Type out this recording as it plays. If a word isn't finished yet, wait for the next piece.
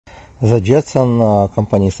The Jetson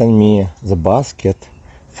company sent me the basket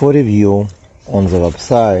for review on the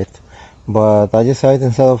website, but I decided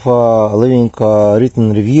instead of leaving a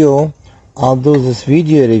written review, I'll do this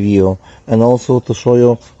video review and also to show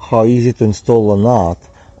you how easy to install a nut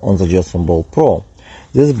on the Jetson Bolt Pro.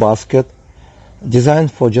 This basket,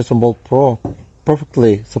 designed for Jetson Bolt Pro,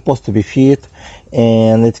 perfectly supposed to be fit,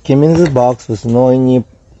 and it came in this box with no any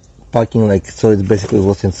packing, like, so it basically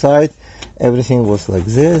was inside. Everything was like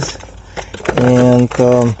this, and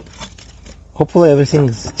hopefully everything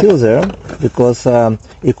is still there, because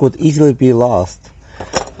it could easily be lost.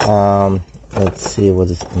 Let's see what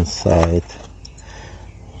is inside.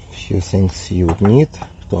 A few things you would need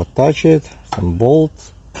to attach it: some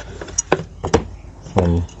bolts,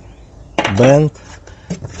 some band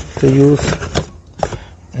to use,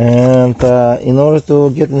 and in order to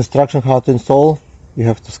get instruction how to install, you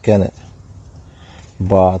have to scan it,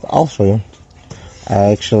 but I'll show you.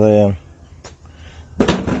 Actually,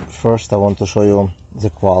 first I want to show you the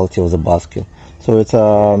quality of the basket. So it's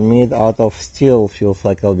made out of steel, feels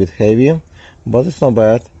like a little bit heavy, but it's not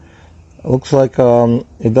bad. Looks like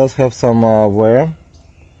it does have some wear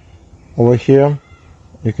over here.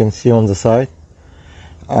 You can see on the side.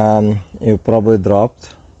 It probably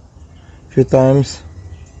dropped a few times,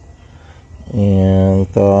 and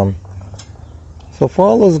so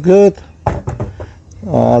far looks good.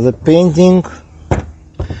 The painting,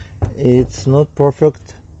 it's not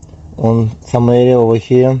perfect on some area over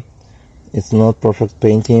here. It's not perfect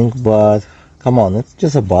painting, but come on, it's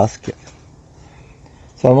just a basket.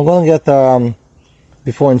 So I'm gonna get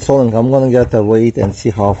before installing, I'm gonna get a weight and see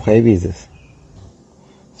how heavy it is.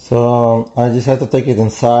 So I decided to take it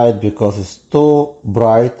inside because it's too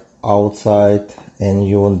bright outside and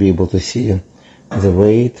you won't be able to see the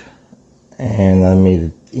weight, and I made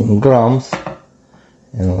it in grams,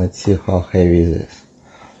 and let's see how heavy it is.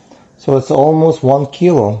 So it's almost 1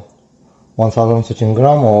 kilo, 1013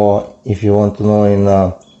 gram, or if you want to know in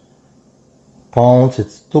pounds,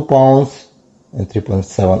 it's 2 pounds and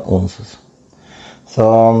 3.7 ounces.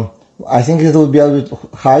 So I think it will be a bit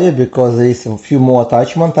higher because there is a few more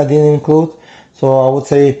attachments I didn't include. So I would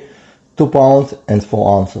say 2 pounds and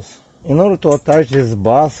 4 ounces. In order to attach this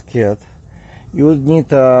basket, you would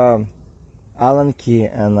need Allen key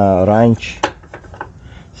and a wrench.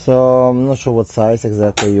 So I'm not sure what size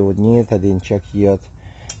exactly you would need, I didn't check yet,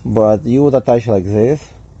 but you would attach like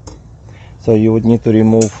this. So you would need to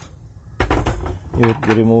remove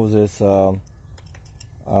this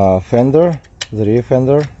fender, the rear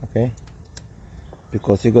fender, okay,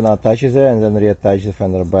 because you're gonna attach it there and then reattach the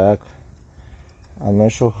fender back. I'm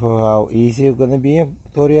not sure how easy it's gonna be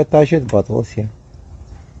to reattach it, but we'll see.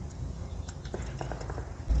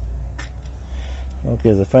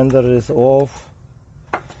 Okay, the fender is off.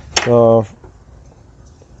 So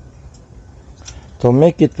to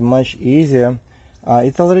make it much easier,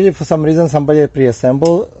 it's already, for some reason, somebody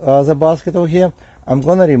pre-assembled the basket over here. I'm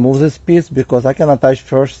gonna remove this piece because I can attach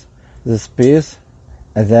first this piece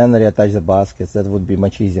and then reattach the basket. That would be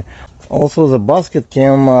much easier. Also, the basket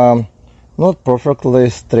came not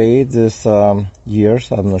perfectly straight, this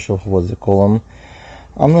gears, I'm not sure what they call them.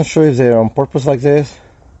 I'm not sure if they're on purpose like this.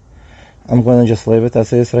 I'm gonna just leave it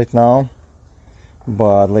as is right now,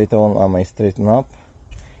 but later on I might straighten up.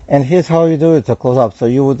 And here's how you do it, a close up. So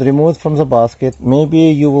you would remove it from the basket.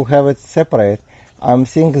 Maybe you will have it separate. I'm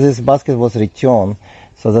thinking this basket was returned,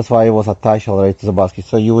 so that's why it was attached already to the basket.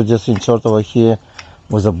 So you would just insert over here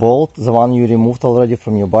with a bolt, the one you removed already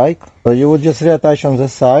from your bike. So you would just reattach on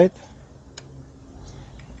this side,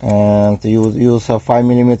 and you would use a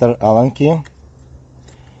 5mm Allen key.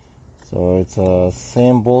 So it's the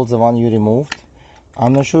same bolt, the one you removed.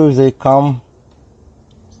 I'm not sure if they come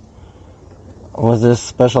with this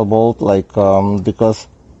special bolt, like because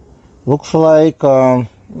looks like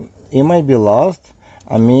it might be lost,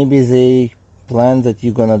 and maybe they plan that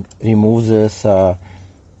you're gonna remove this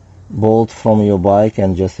bolt from your bike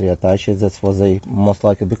and just reattach it. That's what they most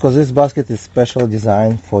likely, because this basket is specially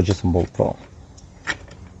designed for Jetson Bolt Pro.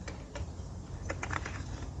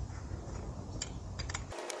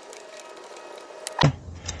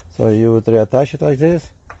 So you would reattach it like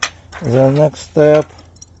this. The next step,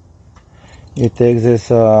 you take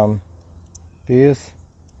this piece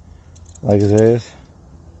like this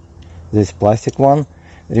plastic one,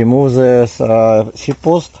 remove this seat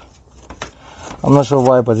post. I'm not sure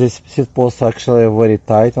why, but this seat post is actually very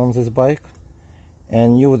tight on this bike,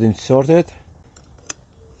 and you would insert it.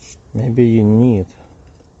 Maybe you need,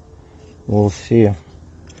 we'll see.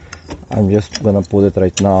 I'm just gonna put it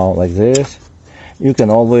right now like this. You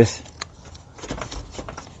can always,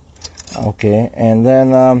 okay, and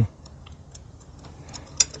then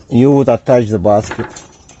you would attach the basket.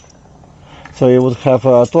 So you would have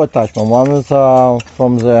two attachments. One is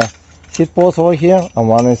from the seat post over here, and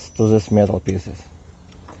one is to these metal pieces.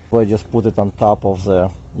 I just put it on top of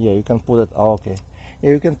the, yeah, you can put it, oh, okay. Yeah,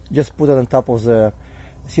 you can just put it on top of the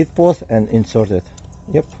seat post and insert it.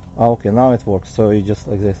 Yep, oh, okay, now it works. So you just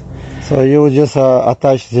like this. So you would just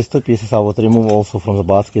attach these two pieces. I would remove also from the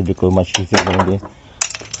basket because much easier than be.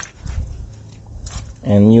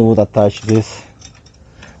 And you would attach this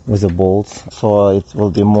with the bolts, so it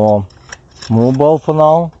will be more movable for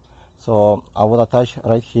now. So I would attach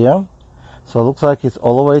right here. So it looks like it's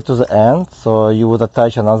all the way to the end. So you would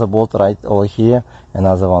attach another bolt right over here,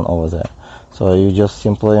 another one over there. So you just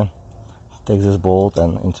simply take this bolt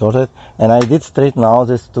and insert it. And I did straighten out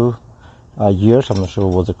these two gears. I'm not sure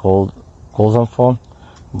what they call them for,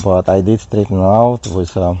 but I did straighten out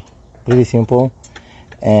with pretty simple.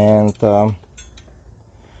 And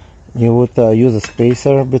you would use a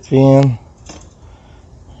spacer between,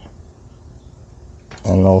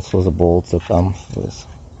 and also the bolts that come with.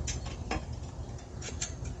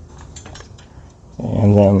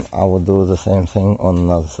 And then I would do the same thing on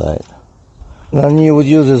another side. Then you would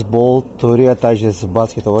use this bolt to reattach this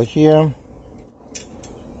basket over here.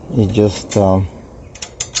 You just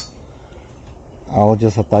I'll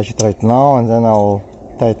just attach it right now, and then I'll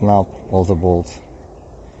tighten up all the bolts.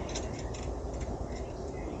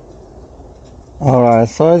 Alright,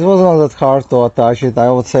 so it wasn't that hard to attach it. I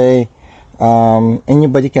would say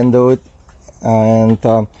anybody can do it, and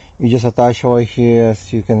you just attach over here,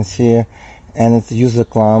 as you can see, and it's use the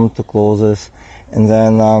clamp to close this, and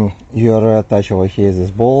then you attach over here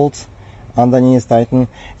these bolts underneath, tighten,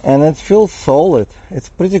 and it feels solid. It's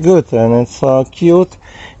pretty good, and it's cute.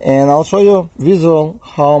 And I'll show you visual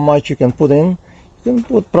how much you can put in. You can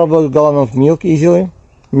put probably a gallon of milk easily,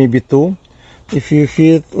 maybe two. If you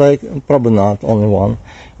feed, like, probably not, only one.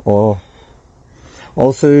 Or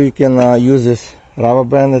also you can use this rubber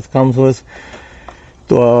band that comes with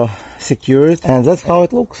to secure it, and that's how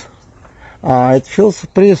it looks. It feels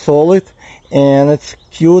pretty solid, and it's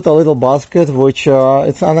cute, a little basket, which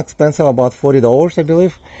it's inexpensive, about $40 I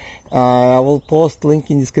believe. I will post link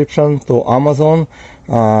in description to Amazon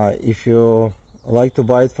if you like to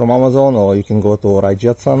buy it from Amazon, or you can go to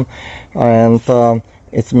Jetson. And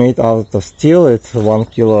it's made out of steel. It's 1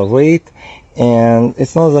 kilo weight, and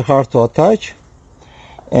it's not that hard to attach,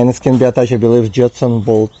 and it can be attached, I believe, Jetson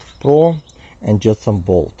Bolt Pro and Jetson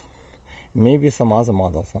Bolt, maybe some other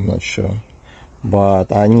models, I'm not sure,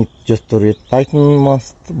 but I need just to retighten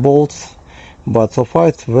most bolts. But so far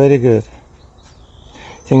it's very good.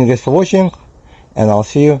 Thank you guys for watching, and I'll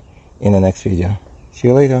see you in the next video. See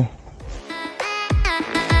you later.